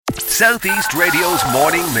Southeast Radio's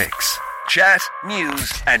morning mix. Chat,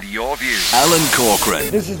 news and your views. Alan Corcoran.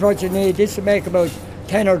 This is what you need. This will make about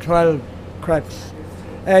 10 or 12 crepes.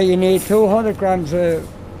 You need 200 grams of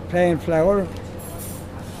plain flour,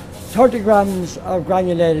 30 grams of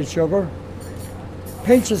granulated sugar,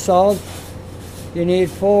 pinch of salt, you need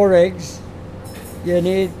 4 eggs, you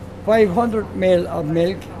need 500 ml of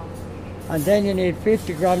milk, and then you need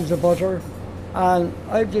 50 grams of butter, and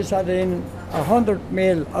I've just added in 100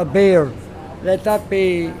 ml of beer. Let that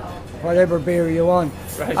be whatever beer you want.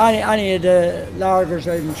 Right. Any of the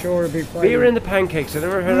lagers, I'm sure, will be fine. Beer in the pancakes. I've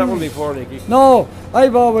never heard that one before, Nicky. No,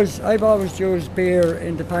 I've always used beer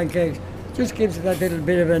in the pancakes. Just gives it that little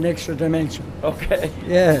bit of an extra dimension. Okay.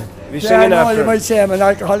 Yeah. You're singing after you it. might say I'm an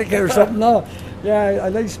alcoholic or something. No. Yeah, I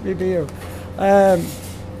like my beer.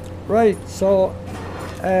 Right, so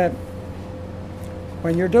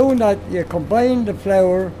when you're doing that, you combine the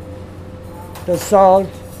flour, the salt,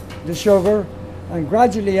 the sugar, and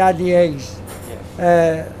gradually add the eggs,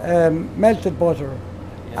 melted butter,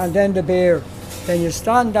 and then the beer. Then you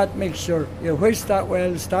stand that mixture, you whisk that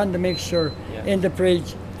well, stand the mixture in the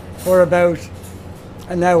fridge for about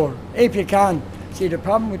an hour, if you can. See, the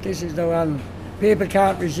problem with this is now, Alan, people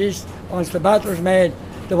can't resist. Once the batter's made,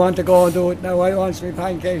 they want to go and do it now. I want my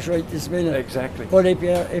pancakes right this minute. Exactly. But if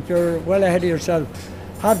you're well ahead of yourself,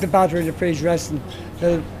 have the batter in the fridge resting.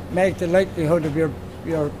 They'll make the likelihood of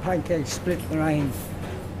your pancakes splitting around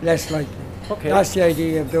less likely. Okay. That's the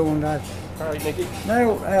idea of doing that. All right, Nicky.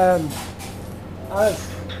 Now,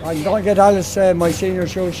 Alice, I'm going to get Alice, my senior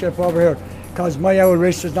sous chef, over here, because my old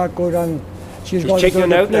wrist is not good on. He's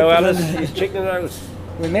chickening out now, Alice. He's chickening out.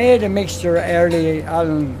 We made a mixture early,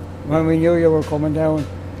 Alan, when we knew you were coming down,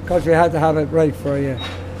 because we had to have it right for you.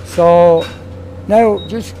 So now,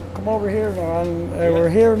 just come over here now, Alan. We're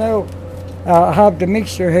here now. I have the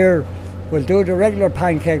mixture here. We'll do the regular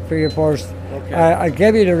pancake for you first. Okay. I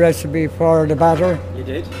gave you the recipe for the batter. You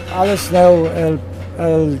did? Alice now,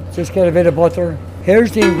 I'll just get a bit of butter.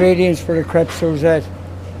 Here's the ingredients for the crepe Suzette.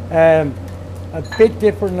 A bit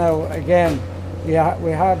different now, again. We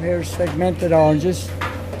have here segmented oranges.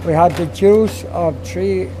 We have the juice of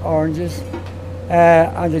 3 oranges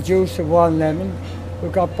and the juice of 1 lemon.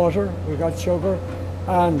 We've got butter, we've got sugar,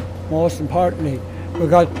 and most importantly, we've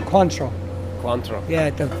got Cointreau. Cointreau. Yeah,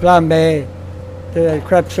 the flambé, the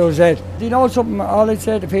crepe Suzette. Do you know something? All I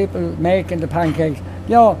say to people making the pancakes,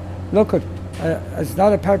 look it's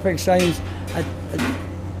not a perfect science.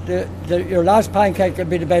 Your last pancake will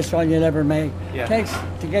be the best one you'll ever make. Yeah. It takes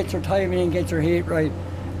to get your timing and get your heat right.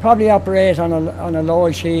 Probably operate on a lower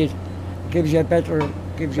heat. Gives you a better.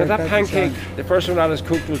 So that pancake, the first one that was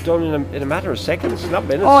cooked, was done in a matter of seconds, not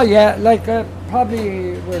minutes. Oh yeah, like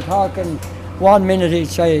probably we're talking 1 minute each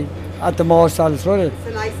side at the most. Alice, would it? It's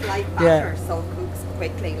a nice light batter, so it cooks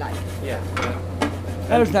quickly, like. Yeah.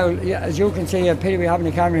 There's now, as you can see, Peter, we have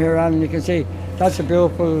the camera here on, and you can see that's a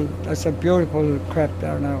beautiful crepe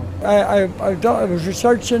there now. I was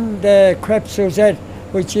researching the crepe Suzette,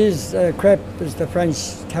 which is crepe is the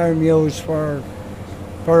French term used for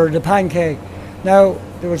the pancake. Now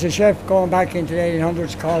there was a chef going back into the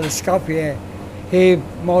 1800s called Escoffier. He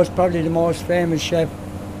probably the most famous chef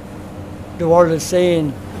the world has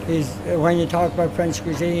seen. When you talk about French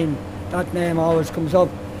cuisine, that name always comes up.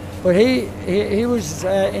 But he was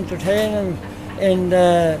entertaining in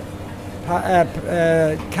the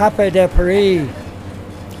Café de Paris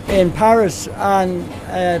in Paris, and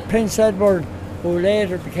Prince Edward, who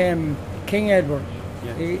later became King Edward,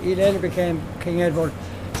 he later became King Edward.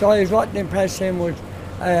 So he was wanting to impress him with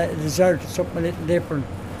dessert, something a little different.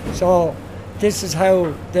 So this is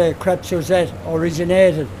how the crepe Suzette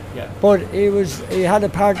originated. Yeah. But he had a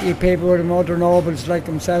party of people with him, other nobles like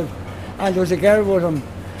himself, and there was a girl with him,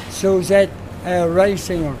 Suzette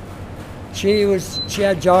Reisinger. She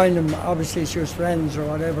had joined him. Obviously, she was friends or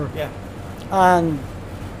whatever. Yeah. And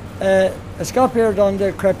Escoffier done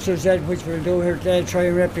the crepe Suzette, which we'll do here today. Try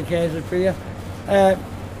and replicate it for you.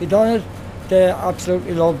 He done it. They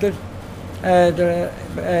absolutely loved it.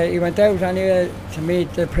 He went out anyway to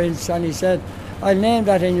meet the prince, and he said, "I'll name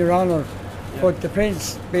that in your honour." Yeah. But the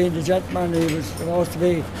prince, being the gentleman he was supposed to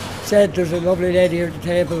be, said, "There's a lovely lady here at the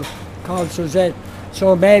table called Suzette.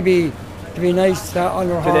 So maybe to be nice to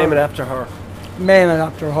honour her." To name it after her. Name it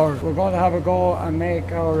after her. We're going to have a go and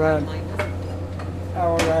make our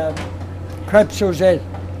crepe Suzette.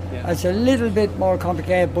 Yeah. It's a little bit more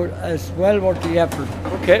complicated, but it's well worth the effort.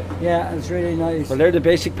 Okay. Yeah, it's really nice. Well, they're the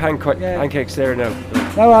basic pancakes there now.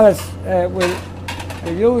 Now, Alice, we'll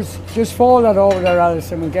use, just fold that over there,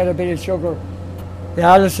 Alice, and we'll get a bit of sugar.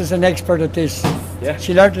 Yeah, Alice is an expert at this. Yeah.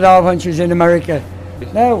 She learnt it all when she was in America.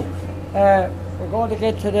 Now, we're going to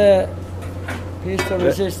get to the piece de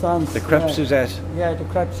resistance. The crepe Suzette. Yeah, the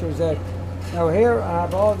crepe Suzette. Now here I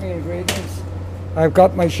have all my ingredients. I've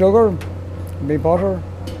got my sugar, my butter.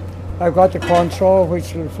 I've got the Cointreau,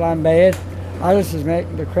 which will flambe it. Alice is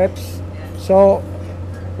making the crepes. So,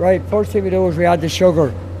 right, first thing we do is we add the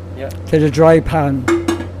sugar to the dry pan.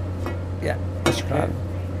 Yeah, that's grand.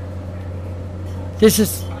 This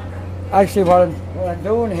is actually what I'm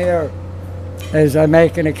doing here is I'm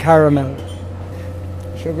making a caramel.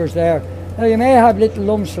 Sugar's there. Now you may have little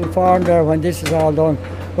lumps will form there when this is all done,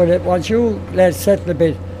 but once you let it settle a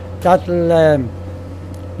bit, that'll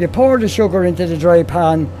you pour the sugar into the dry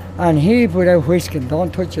pan and heat without whisking.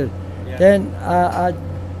 Don't touch it. Yeah. Then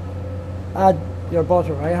add your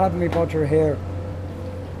butter. I have my butter here.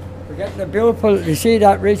 We're getting a beautiful. You see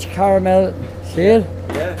that rich caramel? See it?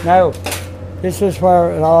 Yeah. Now, this is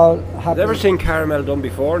where it all happens. I've never seen caramel done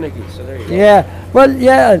before, Nicky. So there you go. Yeah. Well,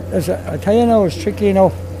 yeah. I tell you now, it's tricky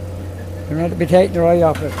enough. You're not to be taking your eye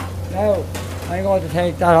off it. Now, I'm going to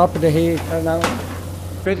take that up at the heat now.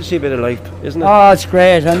 Great to see a bit of life, isn't it? Oh, it's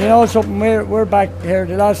great. And you know something, we're back here.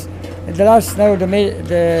 The last now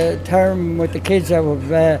the term with the kids out of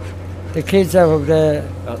the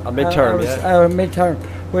midterm. Our midterm.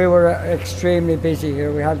 We were extremely busy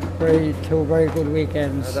here. We had two very good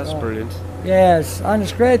weekends. Oh, that's brilliant. Yes, and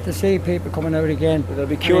it's great to see people coming out again. They'll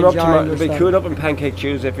be queued up tomorrow. They'll be queued up on Pancake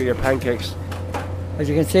Tuesday for your pancakes. As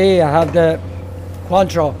you can see, I have the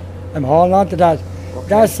Cointreau. I'm holding on to that. Okay.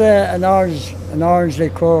 That's an orange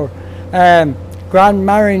liqueur. Grand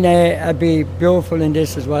Marnier would be beautiful in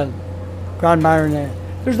this as well. Grand Marnier.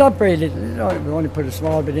 There's not very little. We only put a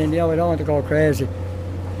small bit in. We don't want to go crazy.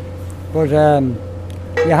 But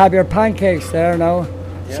you have your pancakes there now.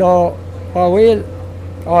 Yeah. So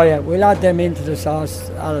we'll add them into the sauce,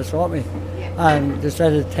 Alice, won't we? Yeah. And just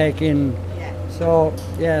let it take in. Yeah. So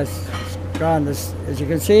yes, it's grand. As you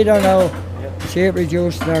can see there now, see it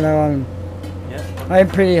reduced there now. And I'm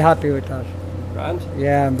pretty happy with that. Grand?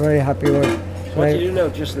 Yeah, I'm very happy with it. What do you do now?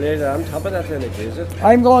 Just lay it on top of that then, is it?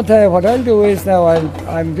 I'm going to, what I'll do is now,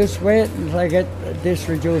 I'm just waiting until I get this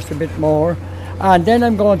reduced a bit more. And then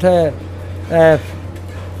I'm going to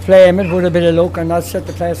flame it with a bit of luck and not set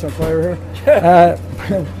the place on fire here.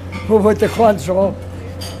 With the Cointreau.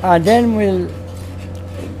 And then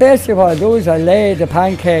basically what I'll do is I'll lay the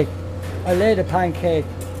pancake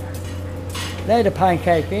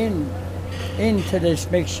into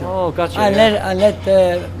this mixture. Oh, gotcha. And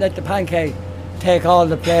let the pancake take all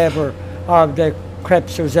the flavour of the crepe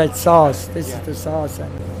Suzette sauce. This is the sauce.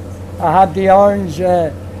 I have the orange,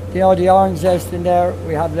 the orange zest in there.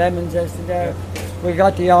 We have lemon zest in there. We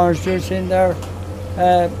got the orange juice in there.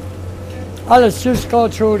 Let's just go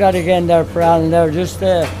through that again there for Alan there. Just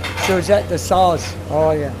Suzette, the sauce.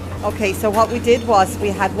 Oh yeah. Okay, so what we did was we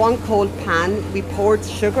had one cold pan. We poured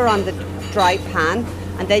sugar on the dry pan.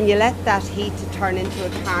 And then you let that heat to turn into a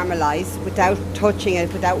caramelize without touching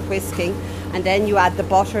it, without whisking. And then you add the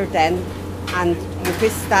butter then, and you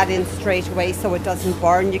whisk that in straight away so it doesn't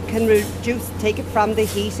burn. You can take it from the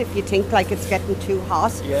heat if you think like it's getting too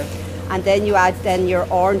hot. Yeah. And then you add then your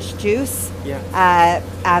orange juice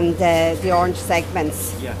and the orange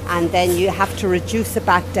segments. Yeah. And then you have to reduce it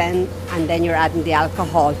back then, and then you're adding the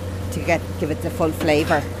alcohol to give it the full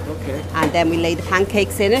flavour. Okay. And then we lay the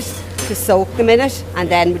pancakes in it to soak them in it, and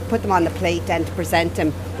then we put them on the plate then to present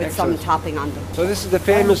them with some topping on them. So this is the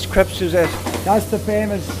famous crepe Suzette. That's the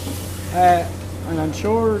famous, and I'm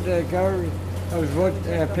sure the girl that was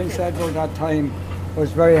with Prince Edward that time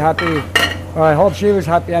was very happy. Or I hope she was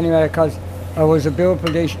happy anyway, because it was a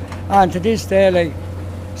beautiful dish. And to this day,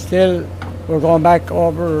 still, we're going back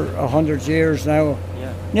over 100 years now,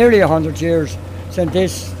 nearly 100 years. Since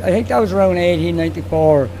this, I think that was around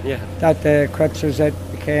 1894 that the crepe Suzette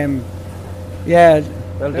became. Well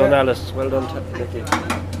done, Alice. Well done, Nicky.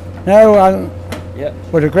 Now,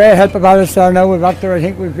 with a great help of Alice there now, I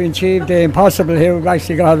think we've achieved the impossible here. We've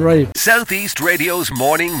actually got it right. Southeast Radio's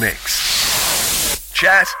morning mix.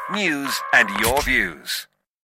 Chat, news, and your views.